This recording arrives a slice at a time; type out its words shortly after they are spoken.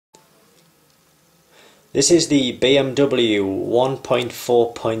This is the BMW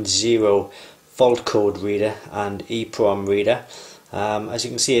 1.4.0 fault code reader and EEPROM reader. As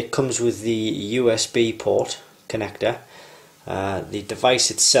you can see, it comes with the USB port connector. The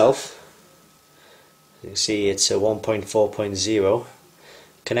device itself, you can see it's a 1.4.0.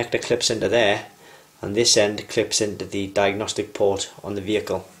 Connector clips into there, and this end clips into the diagnostic port on the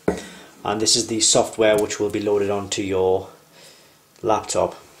vehicle. And this is the software which will be loaded onto your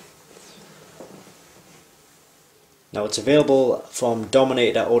laptop. Now it's available from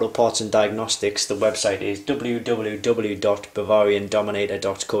Dominator Auto Parts and Diagnostics. The website is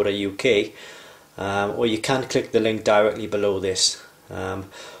www.bavariandominator.co.uk, or you can click the link directly below this.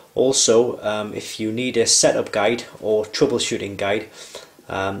 Also, if you need a setup guide or troubleshooting guide,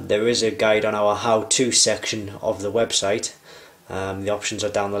 there is a guide on our how-to section of the website. The options are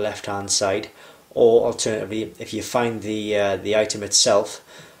down the left hand side, or alternatively, if you find the item itself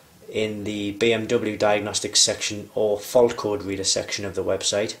in the BMW Diagnostic section or fault code reader section of the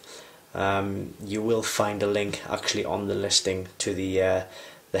website, you will find a link actually on the listing to the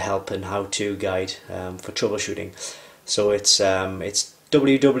help and how-to guide for troubleshooting. So it's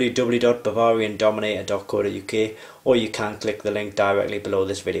www.bavariandominator.co.uk, or you can click the link directly below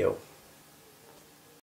this video.